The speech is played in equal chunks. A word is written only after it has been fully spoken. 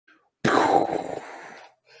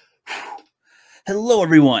Hello,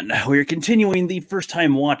 everyone. We're continuing the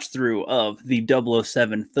first-time watch-through of the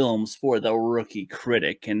 007 films for the Rookie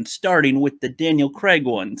Critic, and starting with the Daniel Craig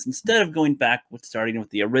ones, instead of going back with starting with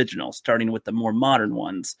the original, starting with the more modern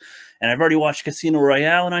ones. And I've already watched Casino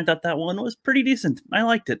Royale, and I thought that one was pretty decent. I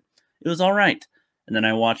liked it. It was all right. And then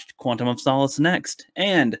I watched Quantum of Solace next,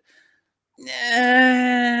 and it's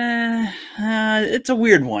a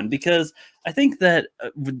weird one because I think that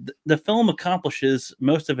the film accomplishes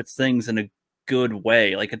most of its things in a good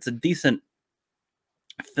way. Like, it's a decent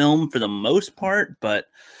film for the most part, but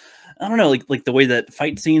I don't know, like the way that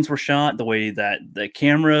fight scenes were shot, the way that the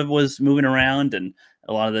camera was moving around, and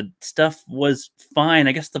a lot of the stuff was fine.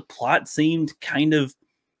 I guess the plot seemed kind of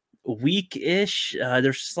weak-ish.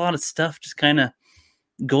 There's just a lot of stuff just kind of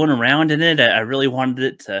going around in it. I really wanted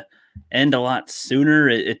it to end a lot sooner.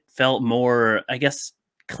 It felt more, I guess,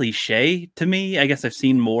 cliche to me. I guess I've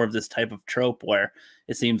seen more of this type of trope where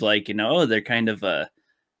it seems like, they're kind of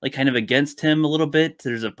against him a little bit.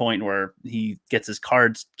 There's a point where he gets his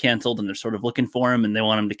cards canceled and they're sort of looking for him and they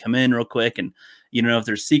want him to come in real quick, and you don't know if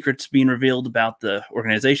there's secrets being revealed about the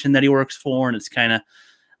organization that he works for, and it's kind of a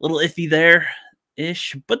little iffy there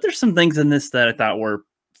ish. But there's some things in this that I thought were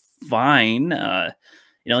fine.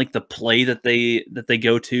 Like the play that they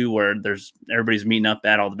go to, where everybody's meeting up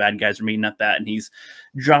at, all the bad guys are meeting up at, and he's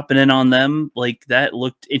dropping in on them. Like, that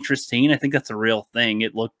looked interesting. I think that's a real thing.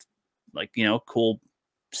 It looked like, cool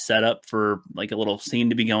setup for like a little scene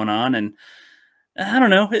to be going on. And I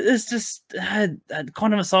don't know, it's just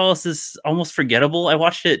Quantum of Solace is almost forgettable. I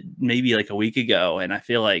watched it maybe like a week ago, and I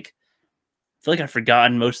feel like I've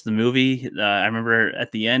forgotten most of the movie. I remember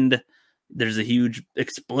at the end, there's a huge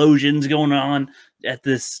explosions going on at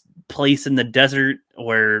this place in the desert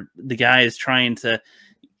where the guy is trying to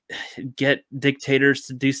get dictators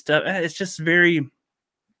to do stuff. It's just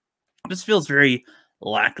feels very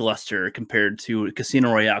lackluster compared to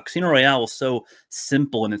Casino Royale. Casino Royale was so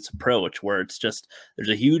simple in its approach, where it's just, there's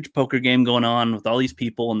a huge poker game going on with all these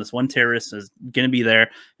people, and this one terrorist is going to be there.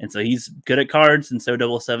 And so he's good at cards. And so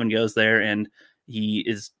 007 goes there, and he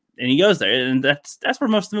goes there, and that's where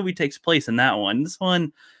most of the movie takes place in that one. This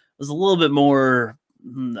one was a little bit more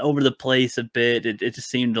over the place a bit. It just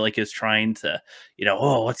seemed like it was trying to,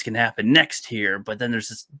 oh, what's going to happen next here? But then there's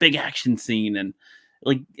this big action scene, and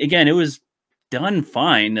like, again, it was done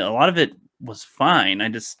fine. A lot of it was fine. I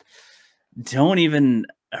just don't even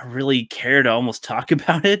really care to almost talk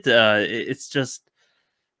about it. It's just,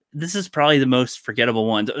 this is probably the most forgettable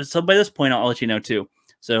one. So by this point, I'll let you know too.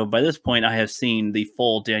 So by this point, I have seen the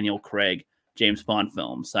full Daniel Craig James Bond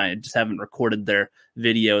films. I just haven't recorded their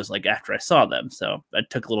videos like after I saw them. So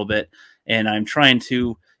that took a little bit, and I'm trying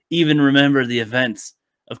to even remember the events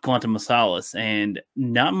of Quantum of Solace, and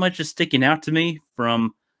not much is sticking out to me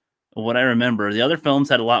from what I remember. The other films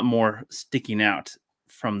had a lot more sticking out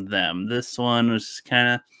from them. This one was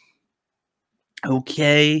kind of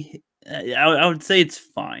okay. I would say it's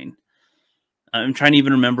fine. I'm trying to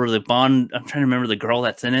even remember the Bond. I'm trying to remember the girl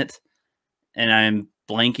that's in it, and I'm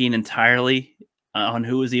blanking entirely on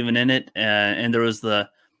who was even in it. And there was the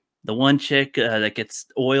one chick that gets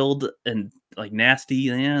oiled and like nasty.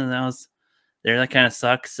 Yeah, that was there. That kind of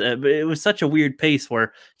sucks. But it was such a weird pace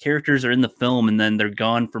where characters are in the film and then they're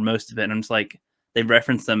gone for most of it. And I'm just like, they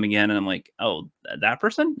reference them again, and I'm like, oh, that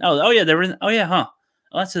person? Oh yeah, they were in. Oh yeah, huh?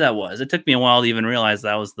 Oh, that's who that was. It took me a while to even realize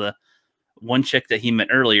that was the one chick that he met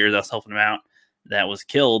earlier that was helping him out, that was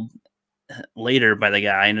killed later by the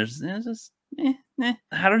guy. And it's just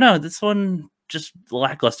I don't know. This one just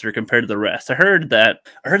lackluster compared to the rest. I heard that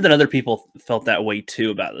other people felt that way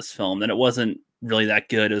too about this film, that it wasn't really that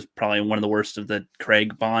good. It was probably one of the worst of the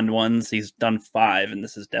Craig Bond ones. He's done 5, and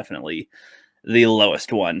this is definitely the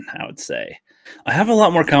lowest one, I would say. I have a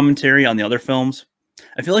lot more commentary on the other films.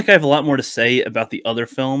 I feel like I have a lot more to say about the other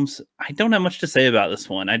films. I don't have much to say about this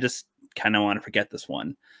one. I just kind of want to forget this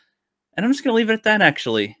one. And I'm just going to leave it at that,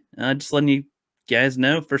 actually. Just letting you guys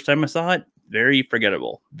know, first time I saw it, very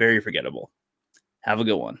forgettable. Very forgettable. Have a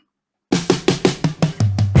good one.